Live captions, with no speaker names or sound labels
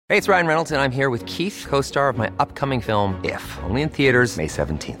Hey, it's Ryan Reynolds, and I'm here with Keith, co-star of my upcoming film, If, only in theaters May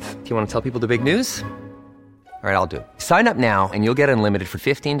 17th. Do you want to tell people the big news? All right, I'll do it. Sign up now and you'll get unlimited for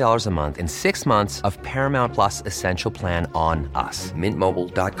 $15 a month and 6 months of Paramount Plus Essential Plan on us.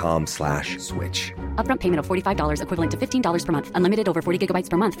 MintMobile.com/switch. Upfront payment of $45 equivalent to $15 per month. Unlimited over 40 gigabytes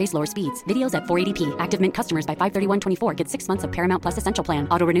per month. Face lower speeds. Videos at 480p. Active Mint customers by 531.24 get 6 months of Paramount Plus Essential Plan.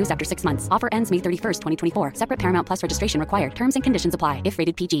 Auto renews after 6 months. Offer ends May 31st, 2024. Separate Paramount Plus registration required. Terms and conditions apply if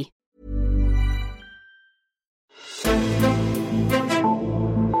rated PG.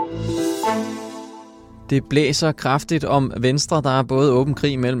 Det blæser kraftigt om Venstre. Der er både åben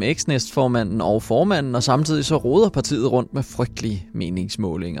krig mellem eks-næstformanden og formanden, og samtidig så roder partiet rundt med frygtelige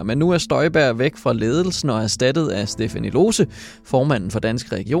meningsmålinger. Men nu er Støjberg væk fra ledelsen og erstattet af Stephanie Lose, formanden for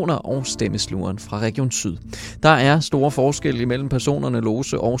Danske Regioner og stemmeslugeren fra Region Syd. Der er store forskelle imellem personerne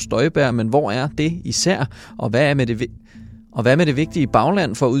Lose og Støjberg, men hvor er det især, og hvad med det vigtige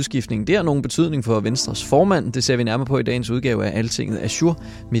bagland for udskiftningen? Det har nogen betydning for Venstres formand. Det ser vi nærmere på i dagens udgave af Altinget Azure.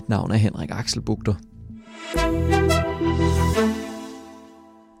 Mit navn er Henrik Axel Bugter.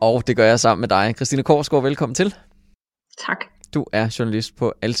 Og det gør jeg sammen med dig. Christine Korsgaard, velkommen til. Tak. Du er journalist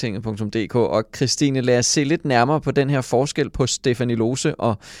på altinget.dk, og Christine, lad os se lidt nærmere på den her forskel på Stephanie Lose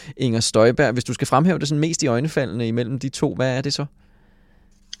og Inger Støjberg. Hvis du skal fremhæve det sådan mest i øjnefaldene imellem de to, hvad er det så?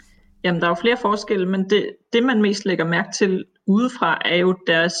 Jamen, der er jo flere forskelle, men det man mest lægger mærke til udefra, er jo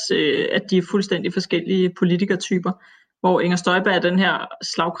at de er fuldstændig forskellige politikertyper, hvor Inger Støjberg er den her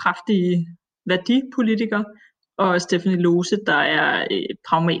slagkraftige værdipolitiker, og Stephanie Lose, der er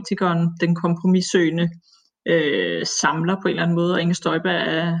pragmatikeren, den kompromissøgende samler på en eller anden måde, og Inger Støjberg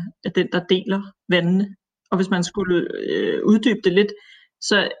er den, der deler vandene. Og hvis man skulle uddybe det lidt,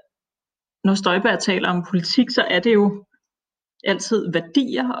 så når Støjberg taler om politik, så er det jo altid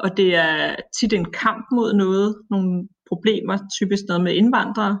værdier, og det er tit en kamp mod nogle problemer, typisk noget med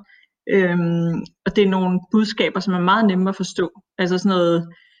indvandrere, og det er nogle budskaber, som er meget nemme at forstå. Altså sådan noget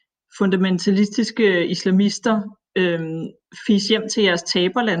fundamentalistiske islamister, fis hjem til jeres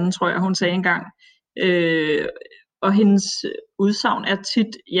taberlande, tror jeg, hun sagde engang. Og hendes udsagn er tit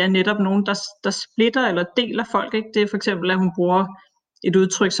netop nogen, der splitter eller deler folk. Ikke? Det er for eksempel, at hun bruger et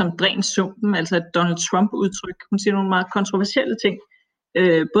udtryk som dræn sumpen, altså et Donald Trump-udtryk. Hun siger nogle meget kontroversielle ting,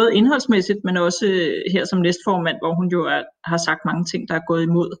 både indholdsmæssigt, men også her som næstformand, hvor hun jo har sagt mange ting, der er gået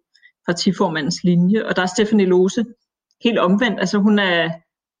imod partiformandens linje. Og der er Stephanie Lose helt omvendt. Altså hun er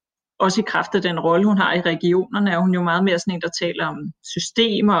også i kraft af den rolle, hun har i regionerne, er hun jo meget mere sådan en, der taler om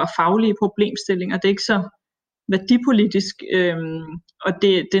systemer og faglige problemstillinger. Det er ikke så værdipolitisk, og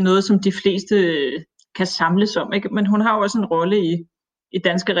det er noget, som de fleste kan samles om. Ikke? Men hun har jo også en rolle i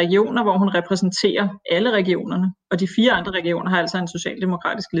Danske Regioner, hvor hun repræsenterer alle regionerne, og de 4 andre regioner har altså en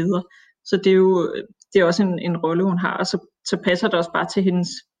socialdemokratisk leder. Så det er også en rolle, hun har, og så passer det også bare til hendes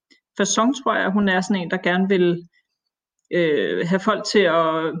facon, tror jeg. Hun er sådan en, der gerne vil have folk til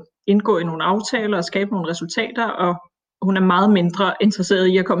at indgå i nogle aftaler og skabe nogle resultater, og hun er meget mindre interesseret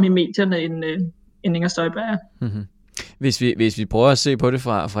i at komme i medierne, end Inger Støjberg er. Mm-hmm. Hvis vi prøver at se på det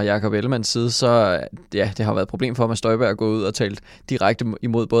fra Jakob Ellemanns side, så det har været et problem for ham, at Støjberg er gået ud og talt direkte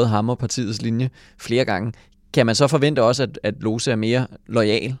imod både ham og partiets linje flere gange. Kan man så forvente også, at Lose er mere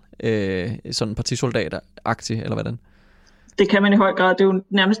loyal, sådan partisoldat-agtig, eller hvordan? Det kan man i høj grad. Det er jo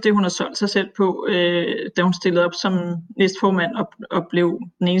nærmest det, hun har solgt sig selv på, da hun stillede op som næstformand og blev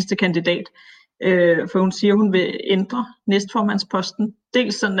den eneste kandidat. For hun siger, at hun vil ændre næstformandsposten.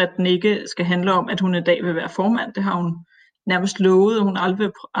 Dels sådan, at den ikke skal handle om, at hun en dag vil være formand. Det har hun nærmest lovet, at hun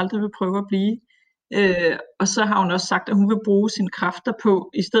aldrig vil prøve at blive. Og så har hun også sagt, at hun vil bruge sine kræfter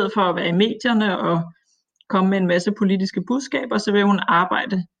på, i stedet for at være i medierne og komme med en masse politiske budskaber, så vil hun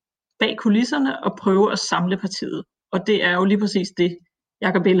arbejde bag kulisserne og prøve at samle partiet. Og det er jo lige præcis det,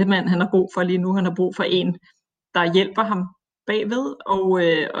 Jakob Ellemann han har brug for lige nu. Han har brug for en, der hjælper ham bagved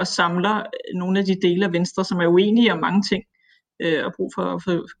og samler nogle af de dele af Venstre, som er uenige om mange ting, og brug for at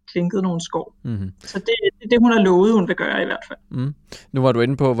få klinket nogle skår. Mm-hmm. Så det er det, hun har lovet, hun vil gøre i hvert fald. Mm. Nu var du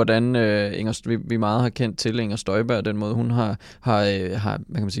inde på, hvordan vi meget har kendt til Inger Støjberg, den måde hun har hvad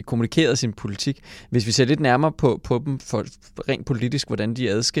kan man sige, kommunikeret sin politik. Hvis vi ser lidt nærmere på dem for rent politisk, hvordan de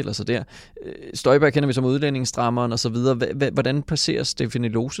adskiller sig der. Støjberg kender vi som udlændingsstrammeren og så videre. Hvordan placerer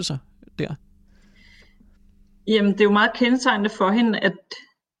Stephanie Lose sig der? Jamen, det er jo meget kendetegnende for hende, at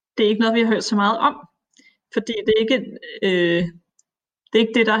det er ikke noget, vi har hørt så meget om. Fordi det er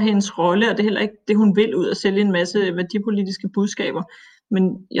ikke det, der er hendes rolle, og det er heller ikke det, hun vil ud og sælge en masse værdipolitiske budskaber.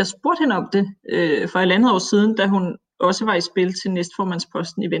 Men jeg spurgte hende om det for 1,5 år siden, da hun også var i spil til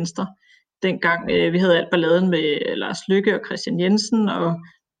næstformandsposten i Venstre. Dengang vi havde alt balladen med Lars Løkke og Christian Jensen, og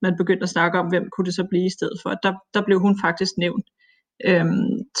man begyndte at snakke om, hvem kunne det så blive i stedet for. Der blev hun faktisk nævnt.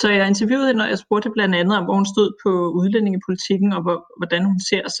 Så jeg interviewede hende, og jeg spurgte blandt andet om, hvor hun stod på udlændingepolitikken, og hvordan hun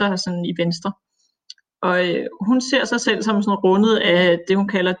ser sig sådan i Venstre. Og hun ser sig selv som sådan rundet af det, hun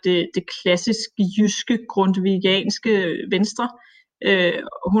kalder det klassiske, jyske, grundtvigianske Venstre.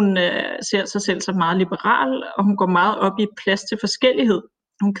 Hun ser sig selv som meget liberal, og hun går meget op i plads til forskellighed.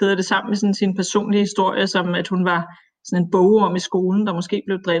 Hun kæder det sammen med sådan sin personlige historie, som at hun var sådan en bogorm i skolen, der måske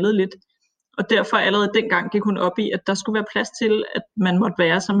blev drillet lidt. Og derfor allerede dengang gik hun op i, at der skulle være plads til, at man måtte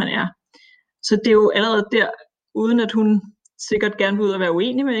være, som man er. Så det er jo allerede der, uden at hun sikkert gerne vil ud og være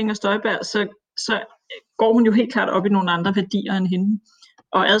uenig med Inger Støjberg, så går hun jo helt klart op i nogle andre værdier end hende.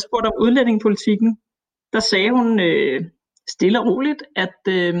 Og adspurgt om udlændingepolitikken, der sagde hun stille og roligt, at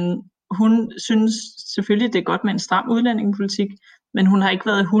hun synes selvfølgelig, det er godt med en stram udlændingepolitik, men hun har ikke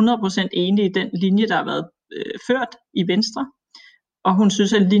været 100% enig i den linje, der har været ført i Venstre. Og hun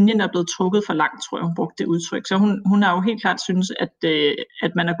synes, at linjen er blevet trukket for langt, tror jeg, hun brugte det udtryk. Så hun har jo helt klart synes,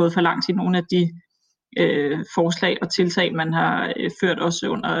 at man er gået for langt i nogle af de forslag og tiltag, man har ført også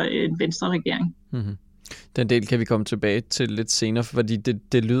under en Venstre-regering. Mm-hmm. Den del kan vi komme tilbage til lidt senere, fordi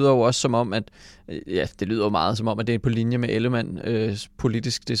det lyder jo også som om, at det lyder jo meget som om, at det er på linje med Ellemann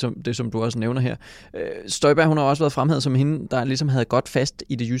politisk, det som du også nævner her. Støjberg, hun har også været fremhævet som hende, der ligesom havde godt fast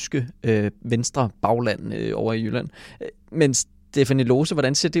i det jyske venstre bagland over i Jylland. Men Stephanie Lose,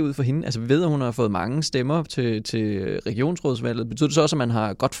 hvordan ser det ud for hende? Altså vi ved, at hun har fået mange stemmer til regionsrådsvalget. Betyder det så også, at man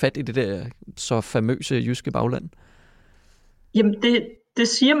har godt fat i det der så famøse jyske bagland? Jamen det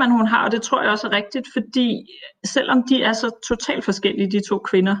siger man, hun har, og det tror jeg også er rigtigt, fordi selvom de er så totalt forskellige, de to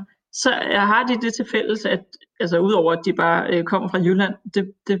kvinder, så har de det til fælles, at altså udover at de bare kommer fra Jylland,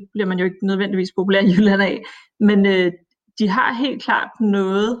 det bliver man jo ikke nødvendigvis populær i Jylland af, men de har helt klart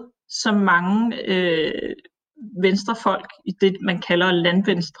noget, som mange venstrefolk i det, man kalder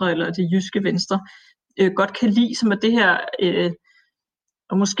landvenstre, eller det jyske venstre, godt kan lide, som er det her,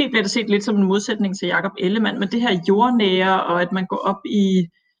 og måske bliver det set lidt som en modsætning til Jakob Ellemann, men det her jordnære, og at man går op i,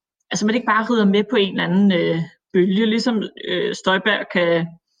 altså man ikke bare rider med på en eller anden bølge, ligesom Støjberg kan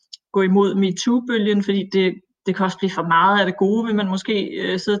gå imod MeToo-bølgen, fordi det kan også blive for meget af det gode, vil man måske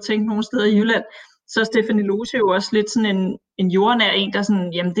sidde og tænke nogle steder i Jylland. Så er Stephanie Lose jo også lidt sådan en jordnær en, der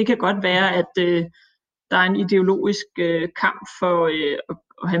sådan, jamen det kan godt være, at der er en ideologisk kamp for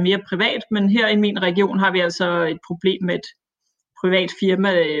at have mere privat, men her i min region har vi altså et problem med et privat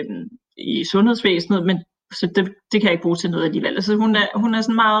firma i sundhedsvæsenet, men så det kan jeg ikke bruge til noget alligevel. Altså hun er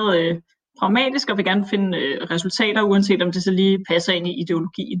sådan meget pragmatisk og vil gerne finde resultater, uanset om det så lige passer ind i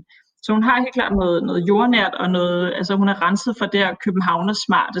ideologien. Så hun har helt klart noget jordnært, og noget, altså hun er renset for det her københavner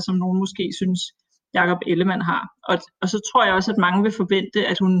smarte, som nogen måske synes, Jakob Ellemann har. Og så tror jeg også, at mange vil forvente,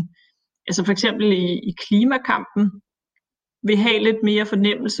 at hun, altså for eksempel i klimakampen, vil have lidt mere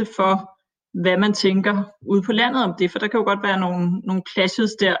fornemmelse for, hvad man tænker ude på landet om det, for der kan jo godt være nogle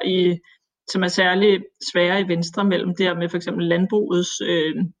clashes der, som er særlig svære i Venstre, mellem der med for eksempel landbrugets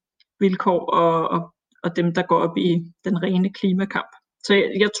vilkår og dem, der går op i den rene klimakamp. Så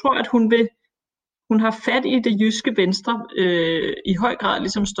jeg tror, at hun har fat i det jyske Venstre i høj grad,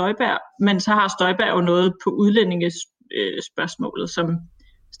 ligesom Støjberg, men så har Støjberg jo noget på udlændingespørgsmålet, som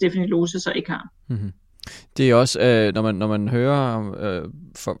Stephanie Lose så ikke har. Mm-hmm. Det er også, når man hører,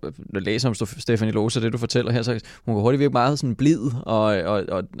 læser om Stephanie Lose, det du fortæller her, så hun kan hurtigt virke meget sådan blid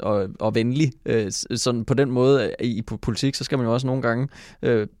og venlig. Sådan på den måde i politik, så skal man jo også nogle gange,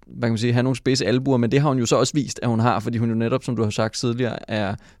 hvad kan man sige, have nogle spidse albuer, men det har hun jo så også vist, at hun har, fordi hun jo netop, som du har sagt tidligere,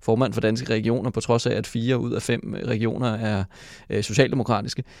 er formand for Danske Regioner, på trods af, at 4 ud af 5 regioner er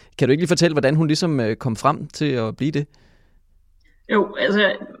socialdemokratiske. Kan du ikke lige fortælle, hvordan hun ligesom kom frem til at blive det? Jo,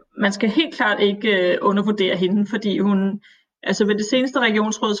 altså man skal helt klart ikke undervurdere hende, fordi hun, altså ved det seneste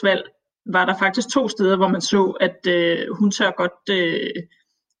regionsrådsvalg, var der faktisk 2 steder, hvor man så, at hun tør godt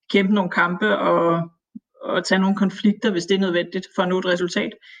kæmpe nogle kampe og tage nogle konflikter, hvis det er nødvendigt for at nå et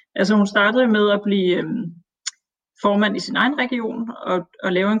resultat. Altså hun startede med at blive formand i sin egen region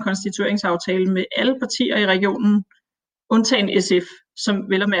og lave en konstitueringsaftale med alle partier i regionen, undtagen SF, som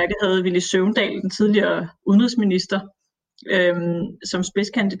vel og mærke havde Villy Søvndal, den tidligere udenrigsminister, som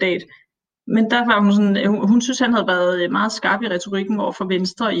spidskandidat. Men der var hun sådan, hun synes, han havde været meget skarp i retorikken over for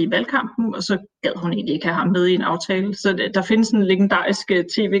Venstre i valgkampen, og så gad hun egentlig ikke have ham med i en aftale. Så der findes en legendarisk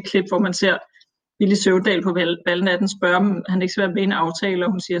tv-klip, hvor man ser Villy Søvndal på valgnatten spørge, om han ikke skal være med i en aftale,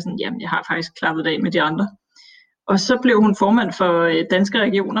 og hun siger sådan, jamen jeg har faktisk klappet af med de andre. Og så blev hun formand for Danske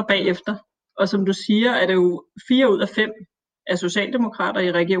Regioner bagefter, og som du siger, er det jo 4 ud af 5 af socialdemokrater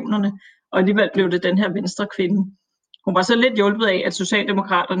i regionerne, og alligevel blev det den her venstre kvinde. Hun var så lidt hjulpet af, at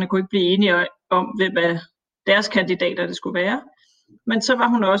socialdemokraterne kunne ikke blive enige om, hvem af deres kandidater det skulle være. Men så var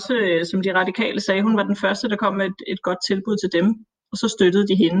hun også, som de radikale sagde, hun var den første, der kom med et godt tilbud til dem. og så støttede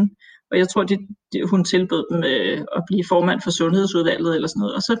de hende. Og jeg tror, hun tilbød dem at blive formand for Sundhedsudvalget eller sådan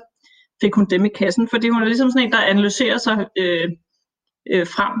noget, og så fik hun dem i kassen, fordi hun er ligesom sådan en, der analyserer sig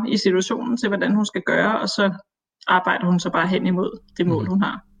frem i situationen til, hvordan hun skal gøre, og så arbejder hun så bare hen imod det mål, hun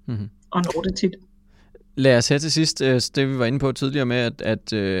har, og når det tit. Lad os her til sidst, det vi var inde på tidligere med,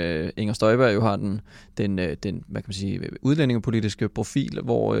 at Inger Støjberg jo har den hvad kan man sige, udlændingepolitiske profil,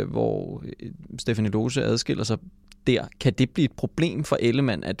 hvor Stephanie Lose adskiller sig der. Kan det blive et problem for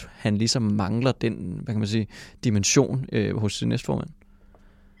Ellemann, at han ligesom mangler den, hvad kan man sige, dimension hos sin næstformand?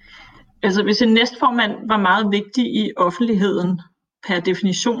 Altså hvis en næstformand var meget vigtig i offentligheden, per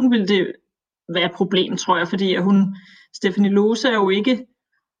definition ville det være et problem, tror jeg, fordi Stephanie Lose er jo ikke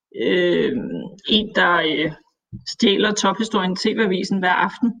en, der stjæler tophistorien i TV-avisen hver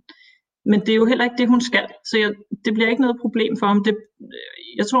aften. Men det er jo heller ikke det, hun skal. Så det bliver ikke noget problem for ham.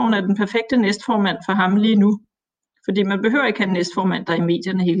 Jeg tror, hun er den perfekte næstformand for ham lige nu. Fordi man behøver ikke have en næstformand, der er i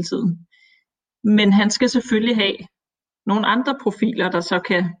medierne hele tiden. Men han skal selvfølgelig have nogle andre profiler, der så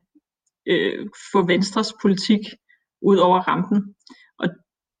kan få Venstres politik ud over rampen. Og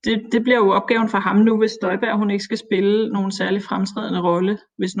det bliver jo opgaven for ham nu, hvis Støjberg hun ikke skal spille nogen særlig fremtrædende rolle,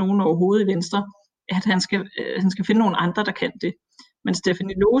 hvis nogen overhovedet i Venstre, at han skal finde nogle andre, der kan det. Men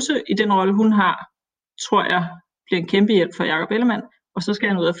Stephanie Lose i den rolle, hun har, tror jeg, bliver en kæmpe hjælp for Jakob Ellemann, og så skal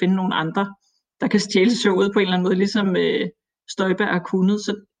han ud og finde nogle andre, der kan stjæle showet på en eller anden måde, ligesom Støjberg har kunnet.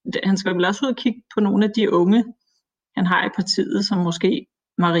 Så han skal vel også ud og kigge på nogle af de unge, han har i partiet, som måske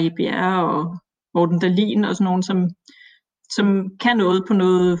Marie Bjerre og Morten Dahlin og sådan nogen, som kan noget på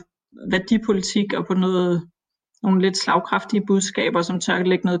noget værdipolitik og på nogle lidt slagkraftige budskaber, som tør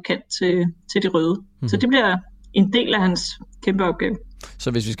lægge noget kant til de røde. Så det bliver en del af hans kæmpe opgave.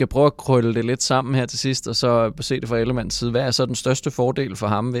 Så hvis vi skal prøve at krølle det lidt sammen her til sidst, og så se det fra Ellemanns side, hvad er så den største fordel for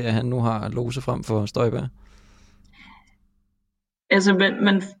ham ved, at han nu har Lose frem for Støjberg? Altså,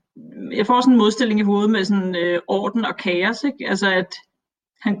 jeg får sådan en modstilling i hovedet med sådan orden og kaos, ikke? Altså, at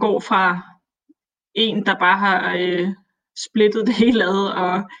han går fra en, der bare har splittet det hele ad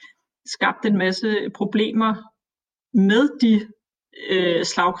og skabt en masse problemer med de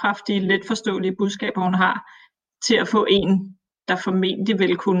slagkraftige, let forståelige budskaber, hun har, til at få en, der formentlig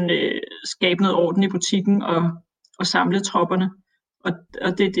vil kunne skabe noget orden i butikken og samle tropperne.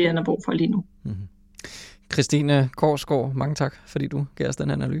 Og det er det, han har brug for lige nu. Christine Korsgaard, mange tak, fordi du gav os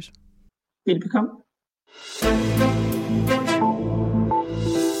den analyse. Velbekomme.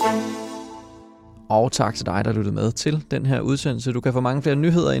 Og tak til dig, der lyttede med til den her udsendelse. Du kan få mange flere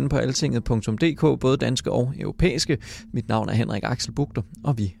nyheder inde på altinget.dk, både danske og europæiske. Mit navn er Henrik Axel Bugter,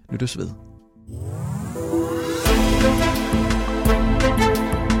 og vi lyttes ved.